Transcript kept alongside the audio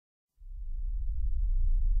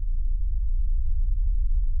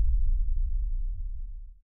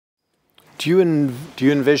Do you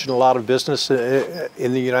envision a lot of business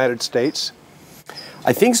in the United States?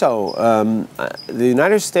 I think so. The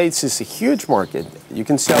United States is a huge market. You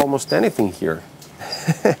can sell almost anything here.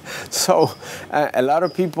 So a lot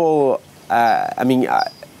of people,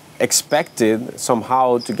 expected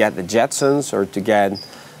somehow to get the Jetsons or to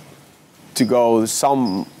go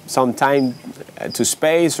some time to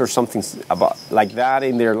space or something about like that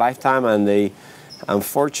in their lifetime, and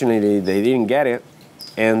unfortunately they didn't get it.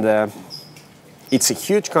 And it's a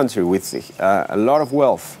huge country with a lot of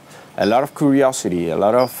wealth, a lot of curiosity, a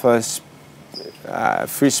lot of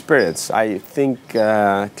free spirits. I think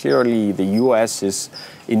clearly the U.S. is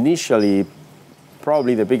initially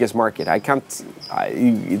probably the biggest market.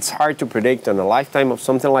 It's hard to predict on a lifetime of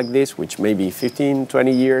something like this, which may be 15,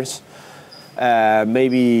 20 years.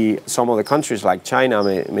 Maybe some of the countries like China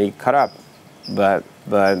may cut up. But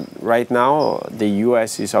right now, the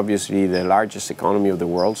U.S. is obviously the largest economy of the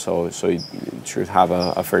world, so it should have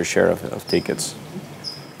a fair share of tickets.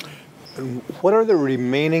 What are the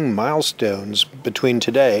remaining milestones between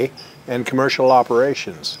today and commercial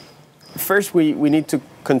operations? First, we need to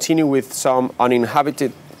continue with some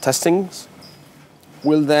uninhabited testings.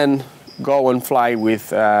 We'll then go and fly with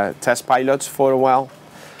test pilots for a while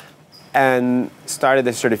and started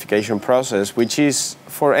the certification process, which is,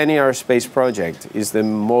 for any aerospace project, is the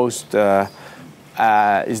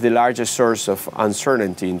largest source of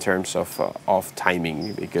uncertainty in terms of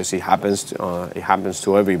timing, because it happens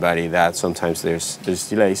to everybody that sometimes there's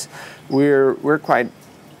delays. We're quite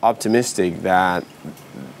optimistic that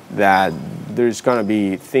there's going to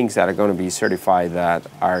be things that are going to be certified that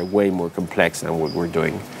are way more complex than what we're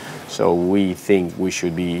doing. So we think we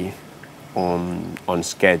should be on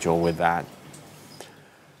schedule with that.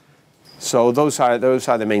 So those are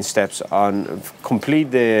the main steps: on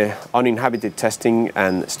complete the uninhabited testing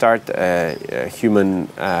and start human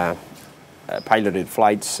piloted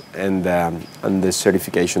flights, and the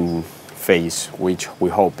certification phase, which we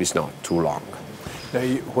hope is not too long. Now,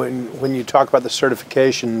 when you talk about the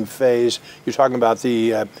certification phase, you're talking about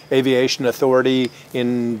the aviation authority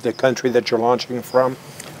in the country that you're launching from?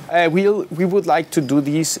 We would like to do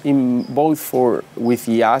this in both with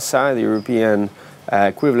the EASA, the European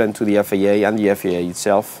equivalent to the FAA, and the FAA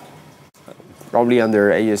itself, probably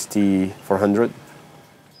under AST 400.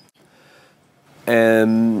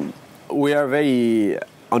 We are a very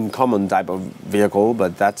uncommon type of vehicle,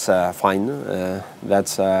 but that's fine.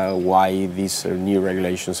 That's why these new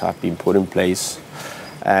regulations have been put in place.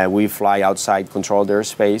 We fly outside controlled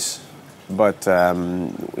airspace, but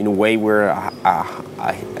in a way we're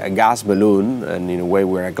a gas balloon, and in a way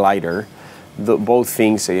we're a glider. Both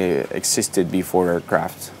things existed before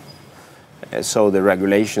aircraft. So the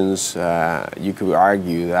regulations, you could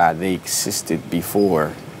argue that they existed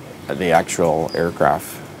before the actual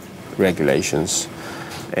aircraft regulations.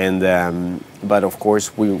 But of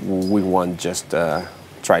course we won't just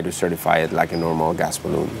try to certify it like a normal gas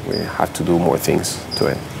balloon. We have to do more things to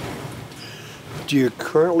it. Do you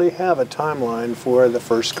currently have a timeline for the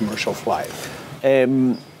first commercial flight?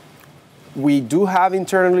 We do have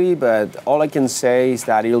internally, but all I can say is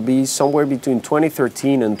that it'll be somewhere between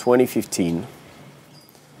 2013 and 2015.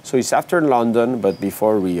 So it's after London, but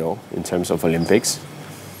before Rio in terms of Olympics.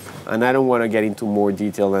 And I don't want to get into more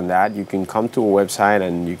detail than that. You can come to our website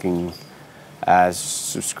and you can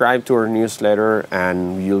subscribe to our newsletter,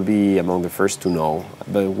 and you'll be among the first to know.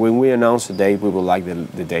 But when we announce a date, we would like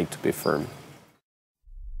the date to be firm.